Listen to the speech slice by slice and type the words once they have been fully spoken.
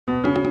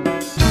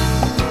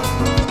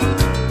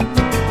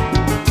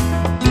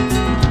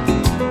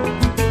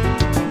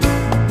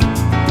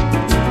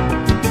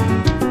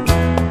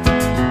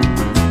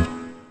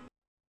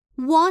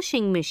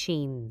washing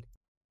machine.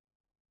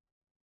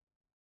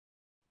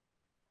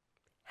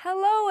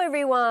 Hello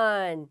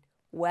everyone!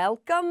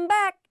 Welcome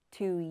back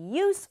to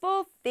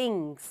Useful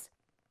Things.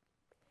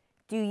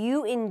 Do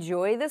you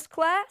enjoy this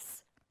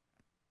class?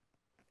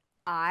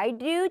 I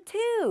do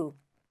too.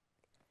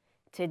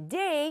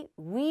 Today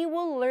we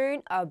will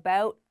learn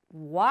about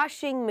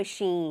washing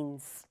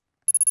machines.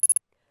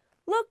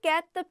 Look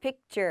at the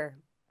picture.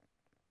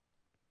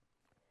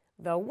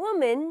 The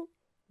woman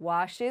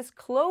washes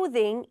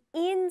clothing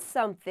in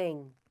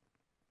something.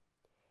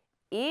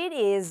 It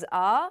is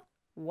a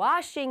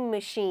washing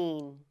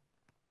machine.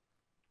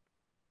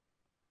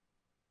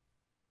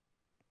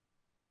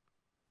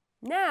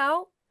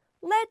 Now,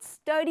 let's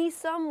study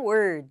some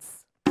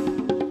words.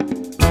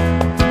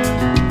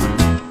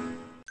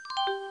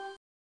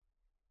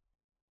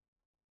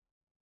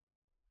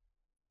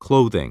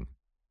 Clothing.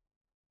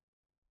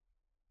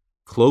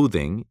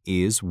 Clothing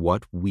is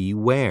what we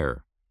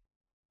wear.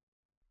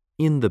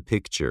 In the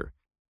picture,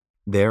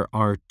 there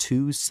are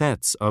two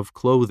sets of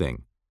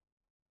clothing.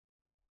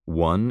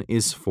 One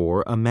is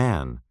for a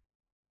man.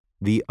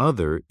 The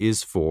other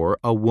is for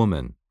a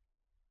woman.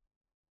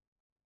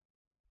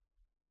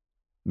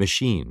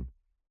 Machine.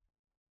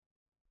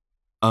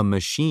 A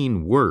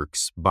machine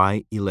works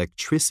by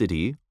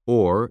electricity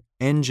or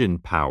engine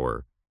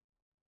power.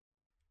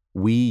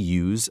 We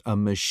use a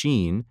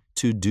machine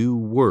to do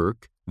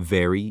work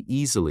very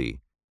easily.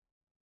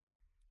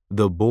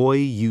 The boy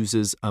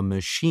uses a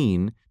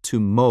machine to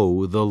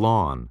mow the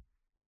lawn.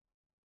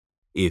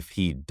 If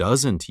he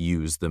doesn't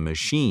use the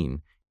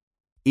machine,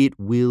 it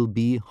will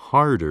be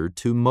harder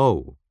to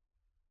mow.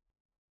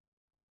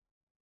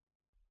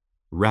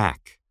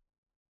 Rack.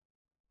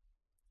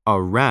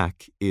 A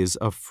rack is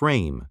a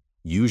frame,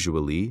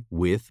 usually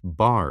with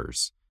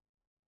bars.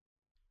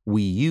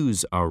 We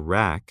use a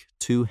rack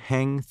to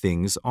hang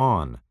things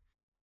on.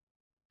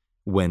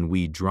 When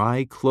we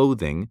dry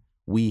clothing,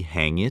 we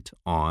hang it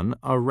on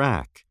a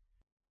rack.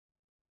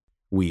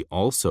 We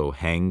also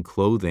hang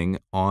clothing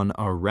on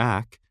a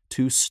rack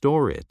to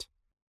store it.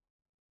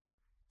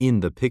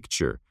 In the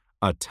picture,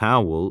 a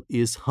towel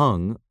is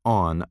hung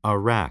on a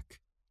rack.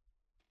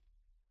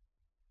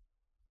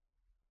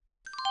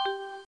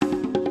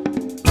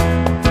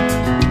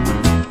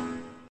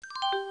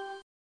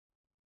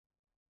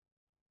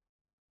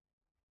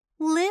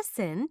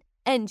 Listen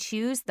and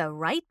choose the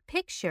right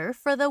picture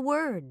for the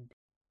word.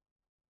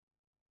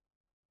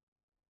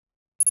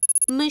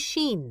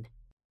 Machine.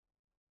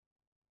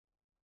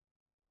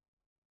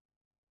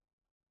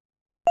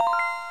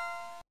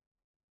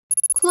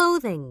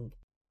 Clothing.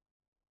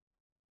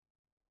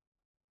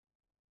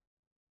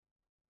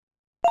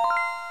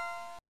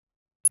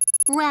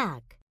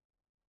 Rack.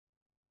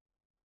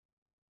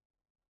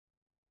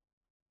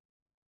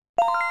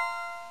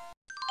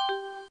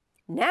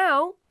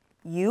 Now,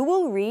 you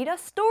will read a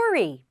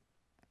story.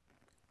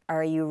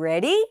 Are you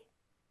ready?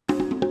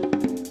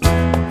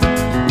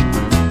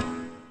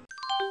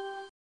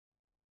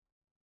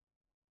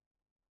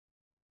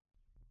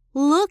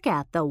 Look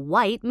at the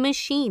white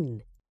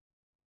machine.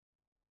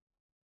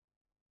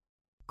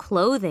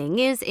 Clothing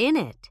is in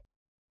it.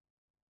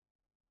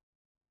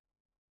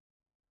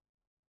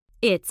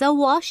 It's a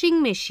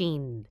washing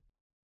machine.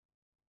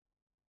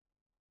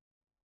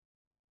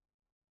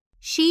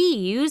 She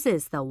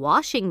uses the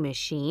washing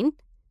machine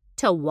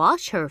to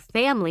wash her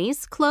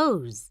family's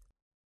clothes.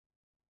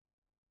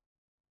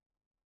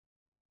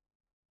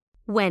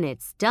 When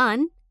it's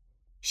done,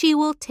 she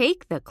will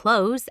take the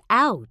clothes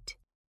out.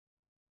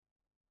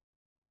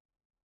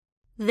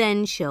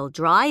 Then she'll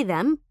dry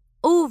them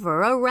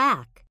over a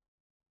rack.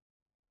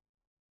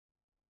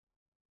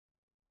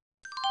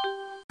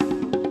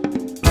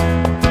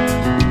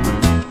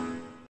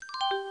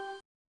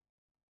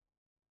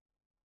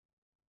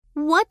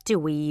 What do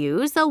we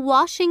use a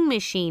washing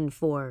machine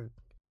for?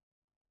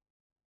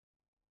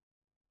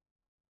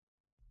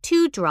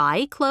 To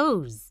dry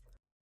clothes.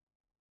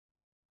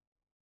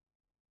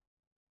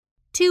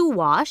 To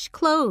wash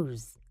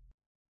clothes.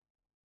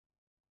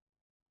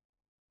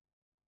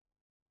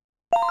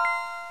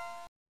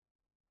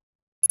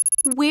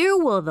 Where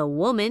will the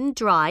woman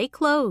dry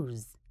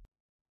clothes?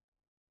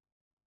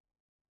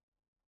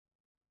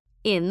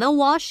 In the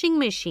washing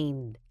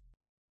machine.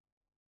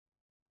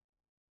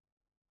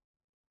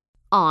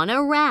 On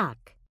a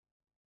rack.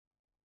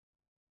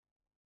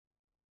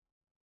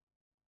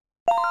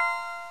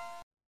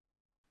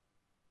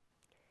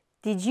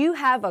 Did you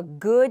have a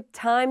good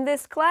time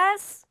this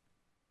class?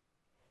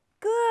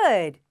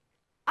 Good!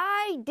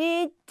 I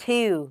did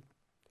too.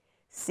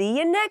 See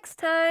you next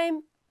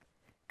time.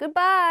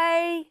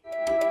 Goodbye.